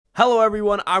Hello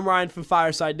everyone, I'm Ryan from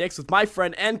Fireside Knicks with my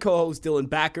friend and co-host Dylan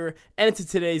Backer, and into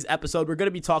today's episode we're going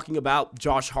to be talking about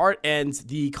Josh Hart and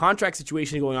the contract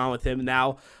situation going on with him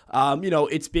now.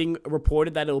 It's being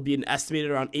reported that it'll be an estimated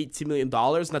around $18 million,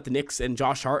 and that the Knicks and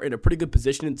Josh Hart are in a pretty good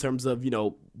position in terms of,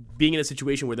 being in a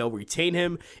situation where they'll retain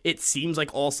him. It seems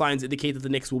like all signs indicate that the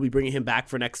Knicks will be bringing him back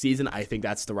for next season. I think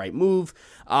that's the right move.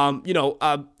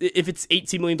 If it's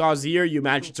 $18 million a year, you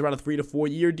imagine it's around a 3 to 4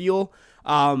 year deal.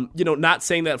 Not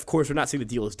saying that, of course, we're not saying the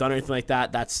deal is done or anything like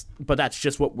that. That's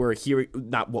just what we're hearing,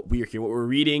 not what we're hearing, what we're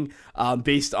reading,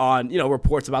 based on,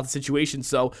 reports about the situation.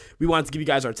 So we wanted to give you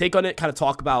guys our take on it, kind of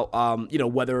talk about,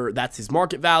 whether that's his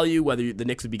market value, whether the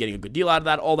Knicks would be getting a good deal out of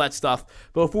that, all that stuff.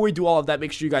 But before we do all of that,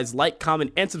 make sure you guys like,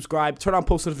 comment, and subscribe, turn on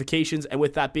post notifications. And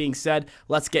with that being said,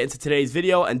 let's get into today's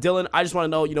video. And Dylan, I just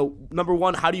want to know, number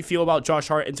one, how do you feel about Josh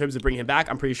Hart in terms of bringing him back?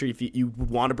 I'm pretty sure you would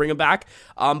want to bring him back.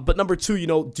 But number two,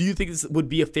 do you think this would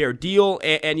be a fair deal,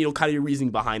 and kind of your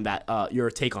reasoning behind that, your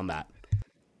take on that?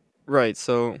 Right,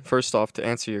 so first off, to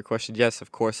answer your question, yes,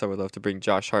 of course I would love to bring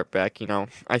Josh Hart back.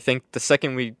 I think the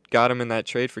second we got him in that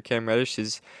trade for Cam Reddish,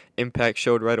 his impact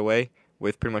showed right away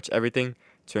with pretty much everything.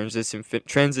 Transition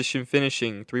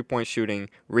finishing, three-point shooting,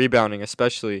 rebounding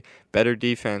especially, better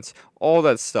defense, all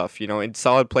that stuff, and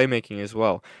solid playmaking as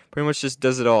well. Pretty much just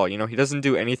does it all. He doesn't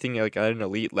do anything like at an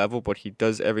elite level, but he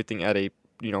does everything at a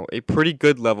pretty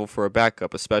good level for a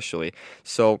backup especially.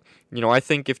 So, I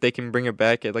think if they can bring it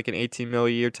back at like an $18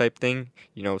 million a year type thing,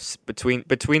 between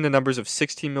the numbers of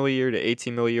 $16 million a year to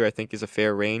 $18 million a year, I think is a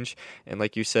fair range. And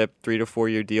like you said, 3 to 4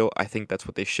 year deal, I think that's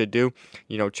what they should do.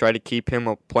 Try to keep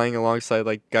him playing alongside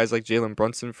like guys like Jalen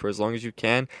Brunson for as long as you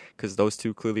can, because those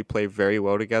two clearly play very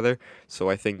well together.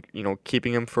 So I think,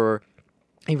 keeping him for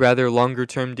a rather longer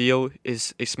term deal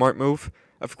is a smart move.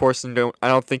 Of course, I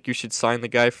don't think you should sign the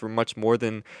guy for much more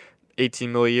than $18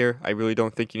 million a year. I really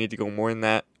don't think you need to go more than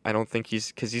that. I don't think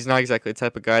because he's not exactly the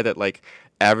type of guy that like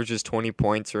averages 20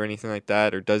 points or anything like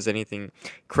that, or does anything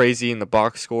crazy in the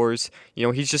box scores.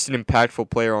 He's just an impactful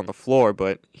player on the floor,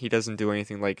 but he doesn't do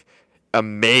anything like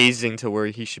amazing to where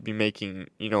he should be making,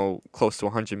 close to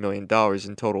 $100 million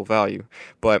in total value.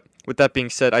 But with that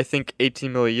being said, I think $18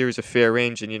 million a year is a fair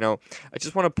range, and I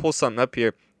just want to pull something up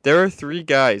here. There are 3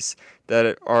 guys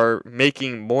that are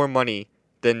making more money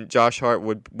than Josh Hart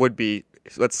would be.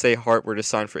 Let's say Hart were to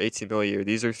sign for $18 million a year.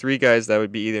 These are 3 guys that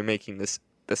would be either making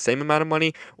the same amount of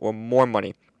money or more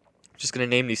money. I'm just going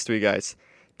to name these 3 guys.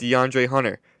 DeAndre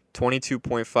Hunter,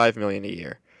 $22.5 million a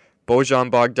year. Bojan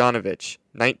Bogdanovic,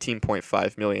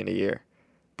 $19.5 million a year.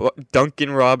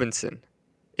 Duncan Robinson,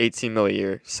 $18 million a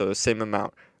year, so the same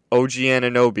amount. OG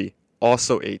Anunoby,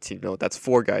 also $18 million. That's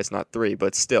 4 guys, not 3,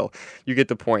 but still, you get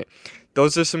the point.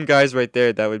 Those are some guys right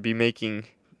there that would be making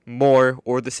more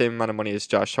or the same amount of money as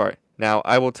Josh Hart. Now,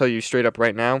 I will tell you straight up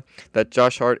right now that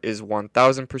Josh Hart is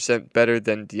 1,000% better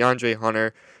than DeAndre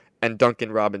Hunter and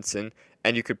Duncan Robinson,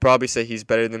 and you could probably say he's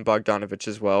better than Bogdanovic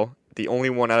as well. The only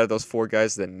one out of those 4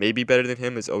 guys that may be better than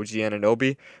him is OG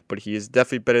Anunoby, but he is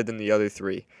definitely better than the other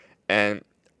 3. And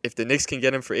if the Knicks can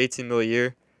get him for $18 million a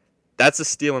year, that's a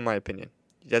steal in my opinion.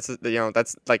 That's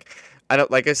like,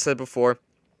 like I said before,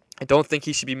 I don't think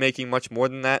he should be making much more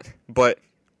than that, but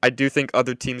I do think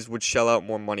other teams would shell out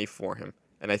more money for him.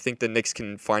 And I think the Knicks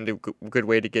can find a good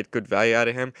way to get good value out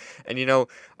of him. And,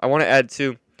 I want to add,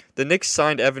 too, the Knicks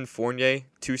signed Evan Fournier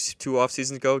two off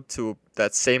seasons ago to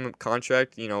that same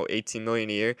contract, $18 million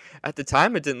a year. At the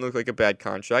time, it didn't look like a bad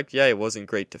contract. Yeah, it wasn't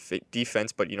great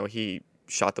defense, but, he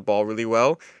shot the ball really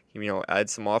well.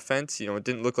 Add some offense. It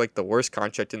didn't look like the worst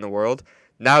contract in the world.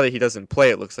 Now that he doesn't play,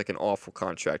 it looks like an awful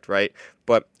contract, right?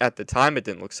 But at the time, it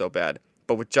didn't look so bad.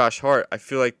 But with Josh Hart, I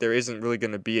feel like there isn't really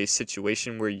going to be a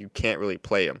situation where you can't really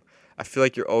play him. I feel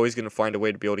like you're always going to find a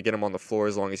way to be able to get him on the floor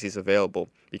as long as he's available,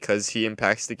 because he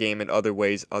impacts the game in other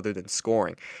ways other than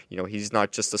scoring. He's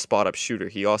not just a spot-up shooter.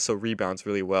 He also rebounds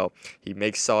really well. He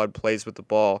makes solid plays with the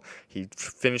ball. He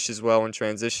finishes well in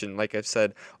transition, like I've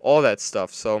said, all that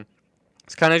stuff. So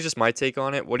it's kind of just my take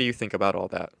on it. What do you think about all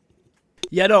that?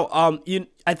 Yeah, no,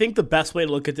 I think the best way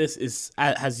to look at this is,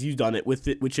 as you've done it with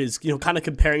it, which is, kind of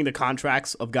comparing the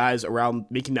contracts of guys around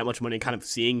making that much money and kind of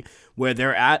seeing where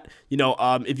they're at.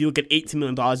 If you look at $18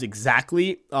 million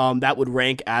exactly, that would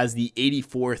rank as the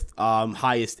 84th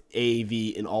highest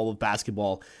AAV in all of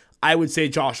basketball. I would say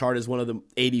Josh Hart is one of the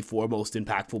 84 most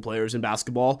impactful players in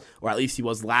basketball, or at least he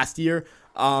was last year.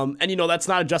 And, that's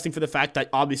not adjusting for the fact that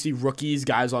obviously rookies,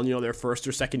 guys on, their first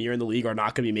or second year in the league are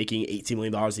not going to be making $18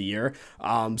 million a year.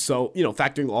 So,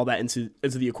 factoring all that into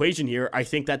the equation here, I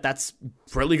think that that's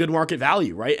really good market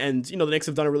value, right? And, the Knicks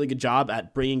have done a really good job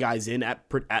at bringing guys in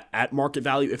at market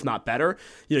value, if not better.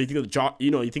 You think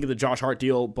of the Josh Hart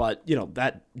deal, but,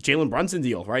 that Jalen Brunson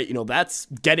deal, right? That's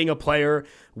getting a player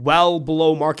well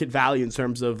below market value in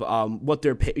terms of what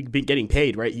they're getting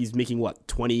paid, right? He's making what,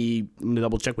 20, I'm going to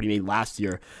double check what he made last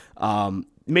year.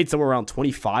 He made somewhere around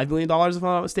 $25 million, if I'm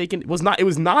not mistaken. It was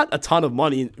not a ton of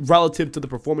money relative to the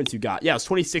performance you got. Yeah, it was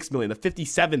 $26 million, the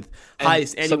 57th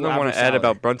highest annual something I want to add salary.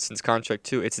 about Brunson's contract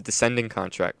too, it's a descending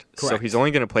contract. Correct. So he's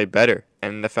only going to play better.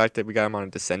 And the fact that we got him on a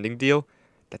descending deal,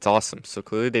 that's awesome. So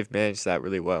clearly they've managed that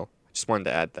really well. Just wanted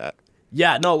to add that.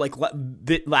 Yeah, no,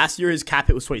 last year his cap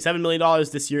hit was $27 million.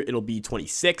 This year it'll be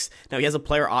 26. Now he has a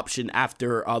player option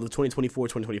after the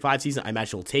 2024-2025 season. I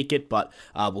imagine he'll take it, but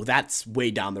that's way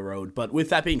down the road. But with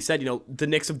that being said, the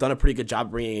Knicks have done a pretty good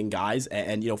job bringing in guys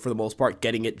and for the most part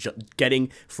getting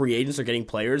free agents or getting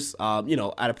players,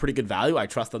 at a pretty good value. I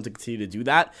trust them to continue to do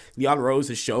that. Leon Rose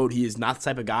has showed he is not the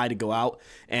type of guy to go out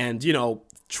and,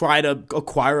 try to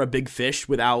acquire a big fish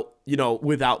without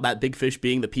that big fish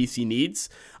being the piece he needs.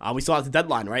 We saw at the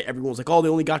deadline, right? Everyone was like, oh, they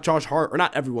only got Josh Hart. Or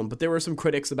not everyone, but there were some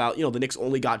critics about, the Knicks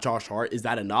only got Josh Hart. Is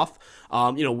that enough?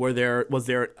 Was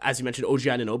there, as you mentioned, OG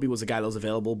Anunoby was a guy that was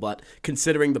available, but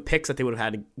considering the picks that they would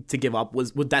have had to give up,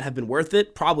 would that have been worth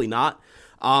it? Probably not.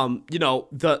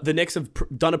 The Knicks have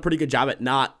done a pretty good job at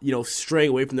not, straying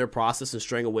away from their process and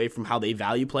straying away from how they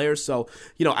value players. So,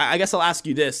 I guess I'll ask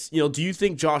you this, do you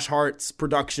think Josh Hart's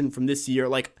production from this year,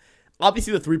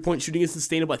 obviously the 3-point shooting is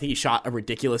sustainable. I think he shot a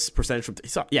ridiculous percentage he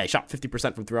shot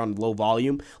 50% from three on low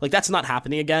volume. That's not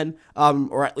happening again.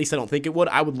 Or at least I don't think it would.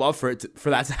 I would love for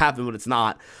that to happen, but it's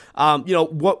not.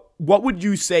 What would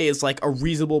you say is a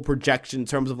reasonable projection in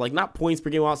terms of not points per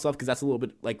game, all that stuff, because that's a little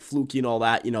bit fluky and all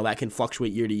that, that can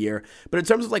fluctuate year to year. But in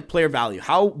terms of player value,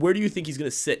 where do you think he's going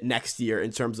to sit next year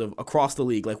in terms of across the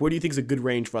league? Where do you think is a good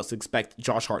range for us to expect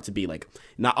Josh Hart to be?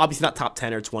 Obviously not top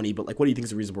 10 or 20, but what do you think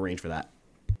is a reasonable range for that?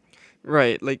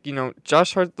 Right,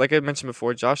 Josh Hart, like I mentioned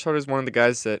before, Josh Hart is one of the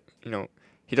guys that,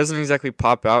 he doesn't exactly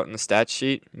pop out in the stat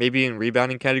sheet. Maybe in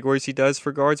rebounding categories he does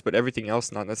for guards, but everything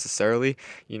else not necessarily.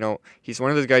 He's one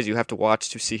of those guys you have to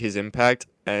watch to see his impact,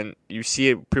 and you see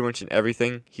it pretty much in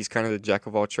everything. He's kind of the jack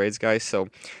of all trades guy, so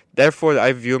therefore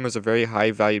I view him as a very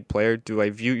high valued player. Do I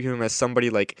view him as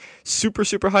somebody super,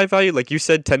 super high value? Like you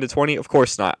said, 10 to 20? Of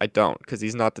course not. I don't, because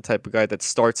he's not the type of guy that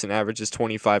starts and averages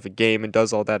 25 a game and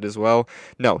does all that as well.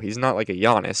 No, he's not like a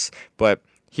Giannis, but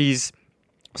he's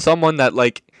someone that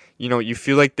you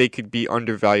feel like they could be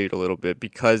undervalued a little bit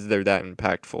because they're that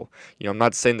impactful. I'm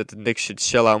not saying that the Knicks should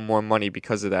shell out more money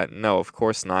because of that. No, of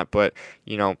course not. But,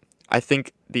 I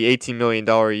think the $18 million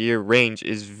a year range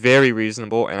is very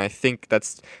reasonable, and I think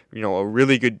that's, a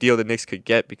really good deal the Knicks could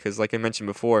get because, like I mentioned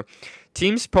before,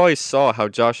 teams probably saw how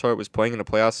Josh Hart was playing in the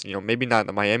playoffs, maybe not in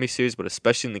the Miami series, but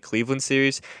especially in the Cleveland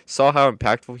series, saw how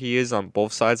impactful he is on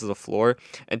both sides of the floor,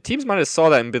 and teams might have saw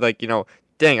that and be like,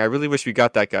 dang, I really wish we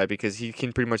got that guy because he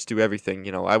can pretty much do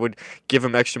everything. I would give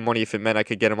him extra money if it meant I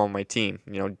could get him on my team.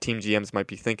 Team GMs might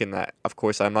be thinking that. Of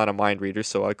course, I'm not a mind reader,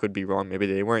 so I could be wrong. Maybe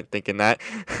they weren't thinking that.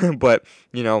 But,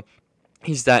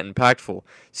 he's that impactful.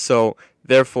 So,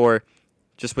 therefore,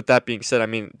 just with that being said,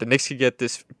 the Knicks could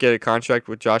get a contract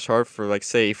with Josh Hart for,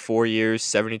 say, 4 years,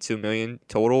 $72 million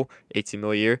total, $18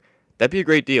 million a year. That'd be a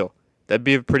great deal. That'd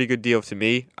be a pretty good deal to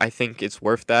me. I think it's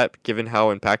worth that, given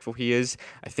how impactful he is.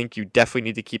 I think you definitely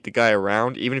need to keep the guy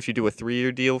around, even if you do a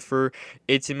 3-year deal for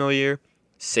 $18 million a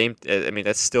year.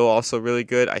 That's still also really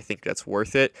good. I think that's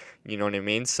worth it. You know what I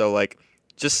mean? So,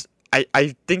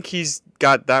 I think he's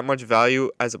got that much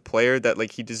value as a player that,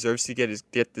 he deserves to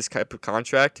get this type of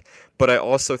contract. But I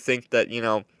also think that,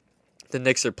 the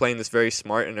Knicks are playing this very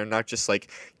smart and they're not just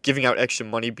giving out extra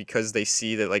money because they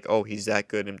see that oh, he's that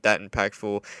good and that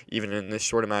impactful even in this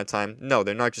short amount of time. No,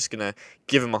 they're not just going to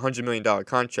give him a $100 million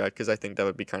contract because I think that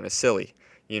would be kind of silly.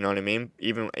 You know what I mean?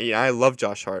 I love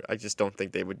Josh Hart. I just don't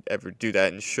think they would ever do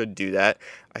that and should do that.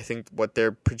 I think what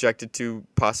they're projected to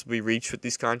possibly reach with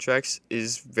these contracts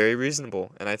is very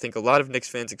reasonable. And I think a lot of Knicks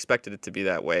fans expected it to be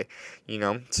that way.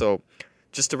 So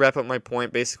just to wrap up my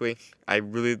point, basically, I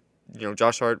really...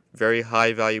 Josh Hart, very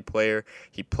high value player.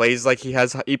 He plays like he's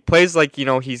got that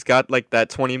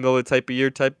 $20 million type of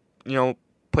year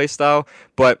play style.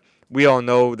 But we all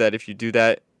know that if you do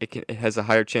that, it has a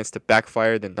higher chance to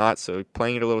backfire than not. So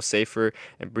playing it a little safer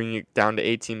and bringing it down to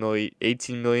 $18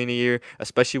 million a year,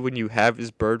 especially when you have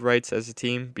his bird rights as a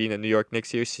team, being a New York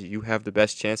Knicks here, so you have the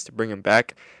best chance to bring him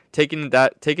back. Taking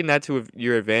that to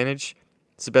your advantage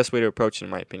It's the best way to approach it, in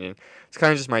my opinion. It's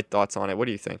kind of just my thoughts on it. What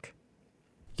do you think?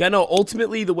 Yeah, no,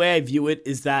 ultimately, the way I view it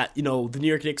is that, the New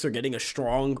York Knicks are getting a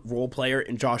strong role player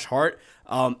in Josh Hart.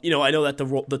 I know that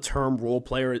the term role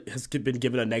player has been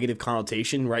given a negative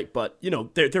connotation, right? But,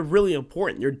 they're really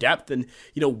important. Your depth and,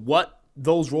 what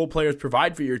those role players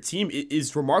provide for your team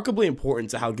is remarkably important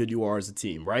to how good you are as a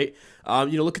team, right?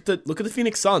 Look at the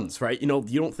Phoenix Suns, right? You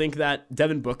don't think that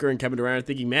Devin Booker and Kevin Durant are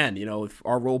thinking, man, if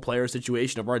our role player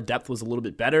situation of our depth was a little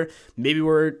bit better, maybe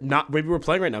we're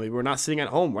playing right now, maybe we're not sitting at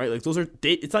home, right? Like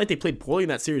it's not like they played poorly in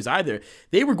that series either.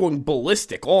 They were going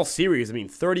ballistic all series. I mean,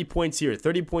 30 points here,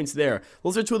 30 points there.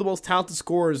 Those are two of the most talented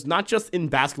scorers, not just in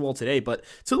basketball today, but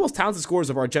two of the most talented scorers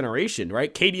of our generation,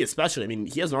 right? KD especially. I mean,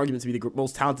 he has an argument to be the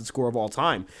most talented scorer of all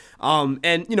time.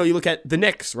 And you look at the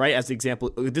Knicks, right, as the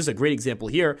example. This is a great example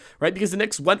here, right? Because the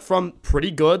Knicks went from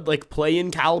pretty good, like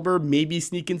play-in caliber, maybe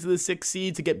sneak into the 6th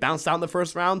seed to get bounced out in the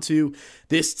first round, to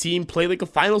this team play like a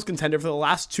finals contender for the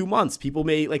last 2 months. People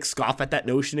may like scoff at that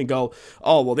notion and go,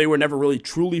 oh, well, they were never really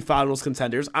truly finals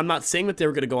contenders. I'm not saying that they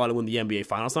were going to go out and win the NBA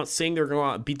finals. I'm not saying they were going to go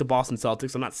out and beat the Boston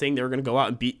Celtics. I'm not saying they were going to go out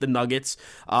and beat the Nuggets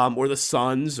or the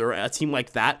Suns or a team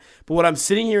like that. But what I'm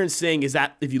sitting here and saying is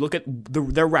that if you look at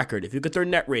their record, if you look at their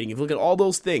net rating, if you look at all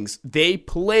those things, they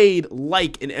played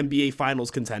like an NBA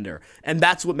finals contender. And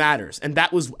that's what matters. And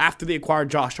that was after they acquired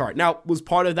Josh Hart. Now, was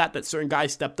part of that certain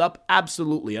guys stepped up?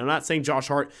 Absolutely. I'm not saying Josh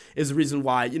Hart is the reason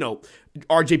why,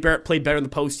 RJ Barrett played better in the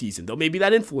postseason, though maybe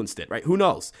that influenced it, right? Who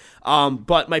knows?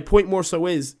 But my point more so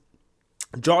is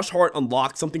Josh Hart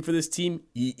unlocked something for this team.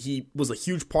 He was a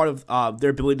huge part of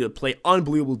their ability to play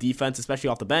unbelievable defense, especially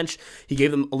off the bench. He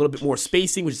gave them a little bit more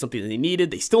spacing, which is something that they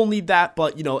needed. They still need that,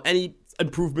 but, any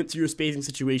improvement to your spacing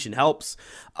situation helps.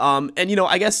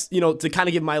 I guess, to kind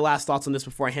of give my last thoughts on this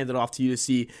before I hand it off to you to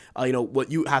see,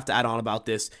 what you have to add on about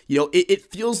this.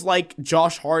 It feels like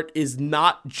Josh Hart isn't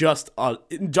just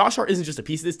a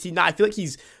piece of this team. Now, I feel like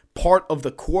he's part of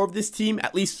the core of this team,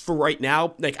 at least for right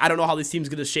now. Like, I don't know how this team's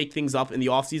going to shake things up in the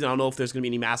offseason. I don't know if there's going to be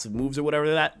any massive moves or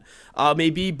whatever that may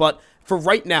be, but for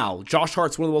right now, Josh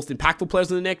Hart's one of the most impactful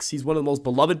players in the Knicks. He's one of the most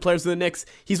beloved players in the Knicks.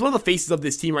 He's one of the faces of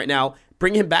this team right now.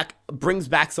 Bringing him back brings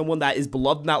back someone that is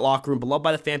beloved in that locker room, beloved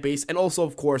by the fan base, and also,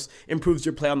 of course, improves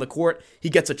your play on the court. He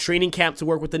gets a training camp to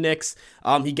work with the Knicks.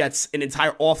 He gets an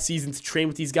entire offseason to train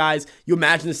with these guys. You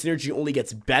imagine the synergy only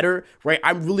gets better, right?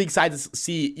 I'm really excited to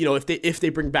see, if they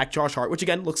bring back Josh Hart, which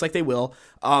again looks like they will,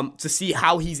 to see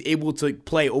how he's able to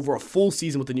play over a full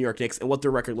season with the New York Knicks and what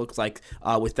their record looks like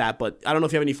with that. But I don't know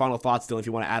if you have any final thoughts, Dylan, if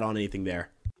you want to add on anything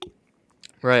there.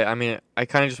 Right. I mean, I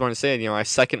kind of just want to say, I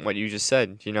second what you just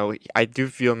said. I do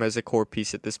feel him as a core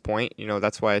piece at this point.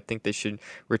 That's why I think they should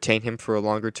retain him for a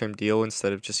longer-term deal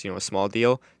instead of just, a small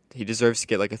deal. He deserves to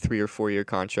get like a 3 or 4 year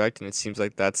contract, and it seems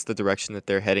like that's the direction that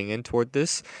they're heading in toward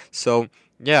this. So,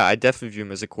 yeah, I definitely view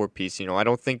him as a core piece. I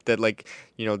don't think that,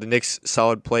 the Knicks'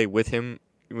 solid play with him,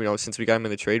 since we got him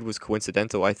in the trade was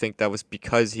coincidental. I think that was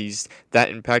because he's that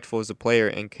impactful as a player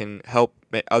and can help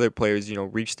other players,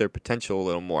 reach their potential a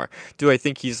little more. Do I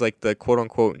think he's like the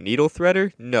quote-unquote needle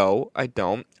threader? No, I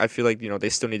don't. I feel like, they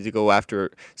still need to go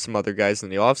after some other guys in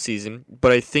the offseason,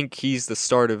 but I think he's the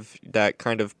start of that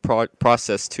kind of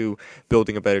process to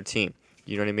building a better team.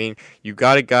 You know what I mean? You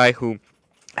got a guy who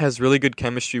has really good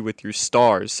chemistry with your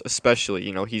stars,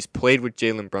 especially. He's played with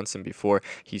Jalen Brunson before.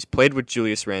 He's played with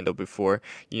Julius Randle before.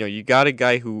 You got a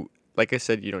guy who, like I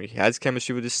said, he has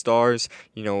chemistry with his stars.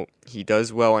 He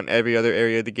does well on every other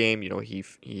area of the game.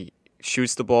 He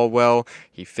shoots the ball well.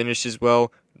 He finishes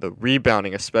well. The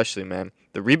rebounding, especially, man.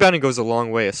 The rebounding goes a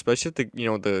long way, especially at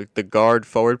the guard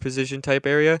forward position type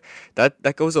area.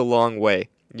 That goes a long way.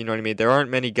 You know what I mean? There aren't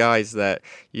many guys that,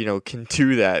 can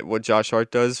do that. What Josh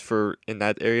Hart does in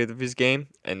that area of his game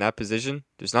and that position,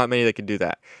 there's not many that can do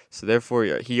that. So therefore,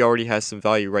 he already has some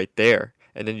value right there.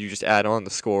 And then you just add on the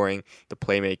scoring, the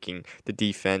playmaking, the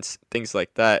defense, things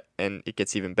like that, and it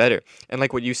gets even better. And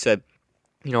like what you said,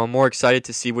 I'm more excited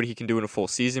to see what he can do in a full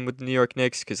season with the New York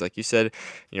Knicks because, like you said,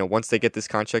 once they get this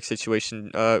contract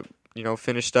situation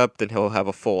finished up, then he'll have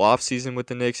a full offseason with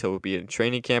the Knicks. He'll be in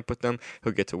training camp with them.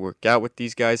 He'll get to work out with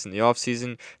these guys in the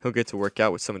offseason. He'll get to work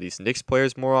out with some of these Knicks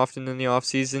players more often in the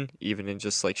offseason, even in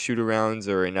just like shoot-arounds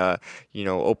or in,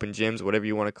 open gyms, whatever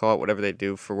you want to call it, whatever they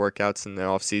do for workouts in the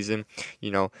offseason.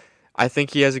 I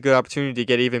think he has a good opportunity to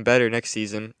get even better next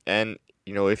season, and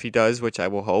if he does, which I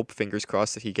will hope, fingers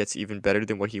crossed that he gets even better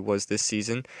than what he was this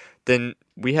season, then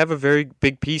we have a very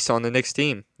big piece on the Knicks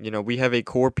team. We have a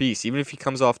core piece. Even if he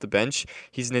comes off the bench,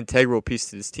 he's an integral piece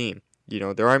to this team.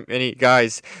 There aren't many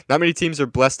guys, not many teams are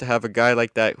blessed to have a guy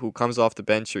like that who comes off the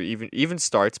bench or even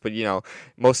starts, but,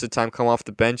 most of the time come off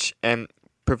the bench and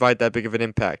provide that big of an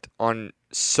impact on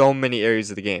so many areas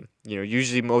of the game. You know,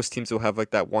 usually most teams will have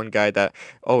like that one guy that,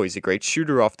 oh, he's a great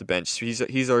shooter off the bench.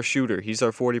 He's our shooter. He's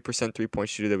our 40% 3-point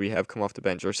shooter that we have come off the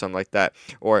bench or something like that.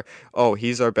 Or, oh,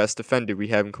 he's our best defender. We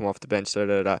have him come off the bench. Da,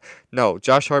 da, da. No,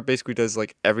 Josh Hart basically does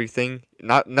like everything.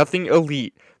 Nothing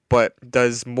elite, but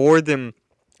does more than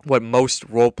what most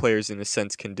role players in a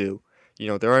sense can do. You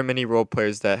know, there aren't many role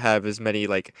players that have as many,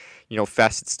 like, you know,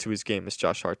 facets to his game as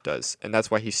Josh Hart does. And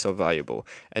that's why he's so valuable.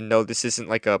 And no, this isn't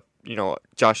like a, you know,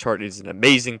 Josh Hart is an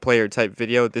amazing player type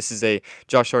video. This is a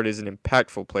Josh Hart is an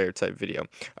impactful player type video.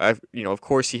 You know, of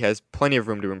course he has plenty of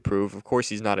room to improve. Of course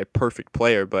he's not a perfect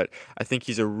player, but I think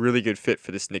he's a really good fit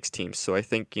for this Knicks team. So I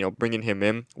think, you know, bringing him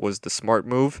in was the smart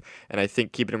move, and I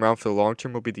think keeping him around for the long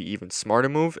term will be the even smarter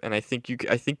move. And I think you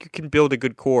can build a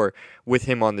good core with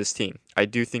him on this team. I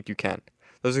do think you can.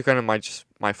 Those are kind of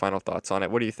my final thoughts on it.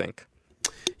 What do you think?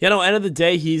 You know, end of the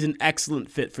day, he's an excellent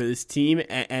fit for this team,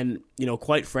 and you know,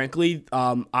 quite frankly,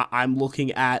 I'm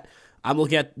looking at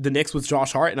the Knicks with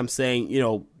Josh Hart, and I'm saying, you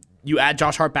know, you add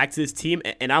Josh Hart back to this team,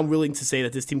 and I'm willing to say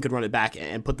that this team could run it back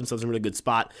and put themselves in a really good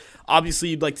spot. Obviously,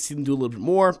 you'd like to see them do a little bit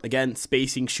more. Again,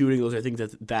 spacing, shooting, those are things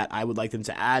that I would like them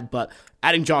to add, but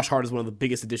adding Josh Hart is one of the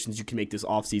biggest additions you can make this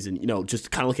offseason. You know,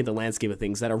 just kind of look at the landscape of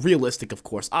things that are realistic, of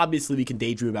course. Obviously, we can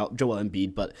daydream about Joel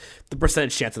Embiid, but the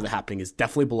percentage chance of that happening is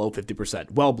definitely below 50%,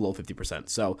 well below 50%.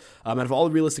 So, out of all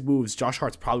the realistic moves, Josh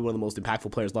Hart's probably one of the most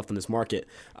impactful players left in this market.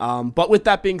 But with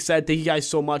that being said, thank you guys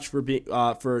so much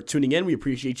for tuning in. We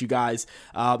appreciate you guys,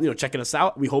 checking us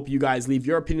out. We hope you guys leave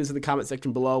your opinions in the comment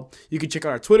section below. You can check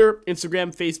out our Twitter,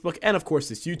 Instagram, Facebook, and of course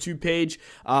this YouTube page.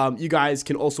 You guys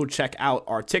can also check out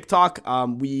our TikTok.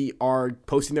 We are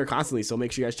posting there constantly, so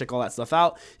make sure you guys check all that stuff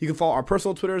out. You can follow our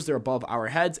personal Twitters. They're above our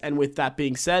heads. And with that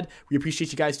being said, we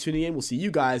appreciate you guys tuning in. We'll see you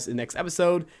guys in the next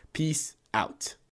episode. Peace out.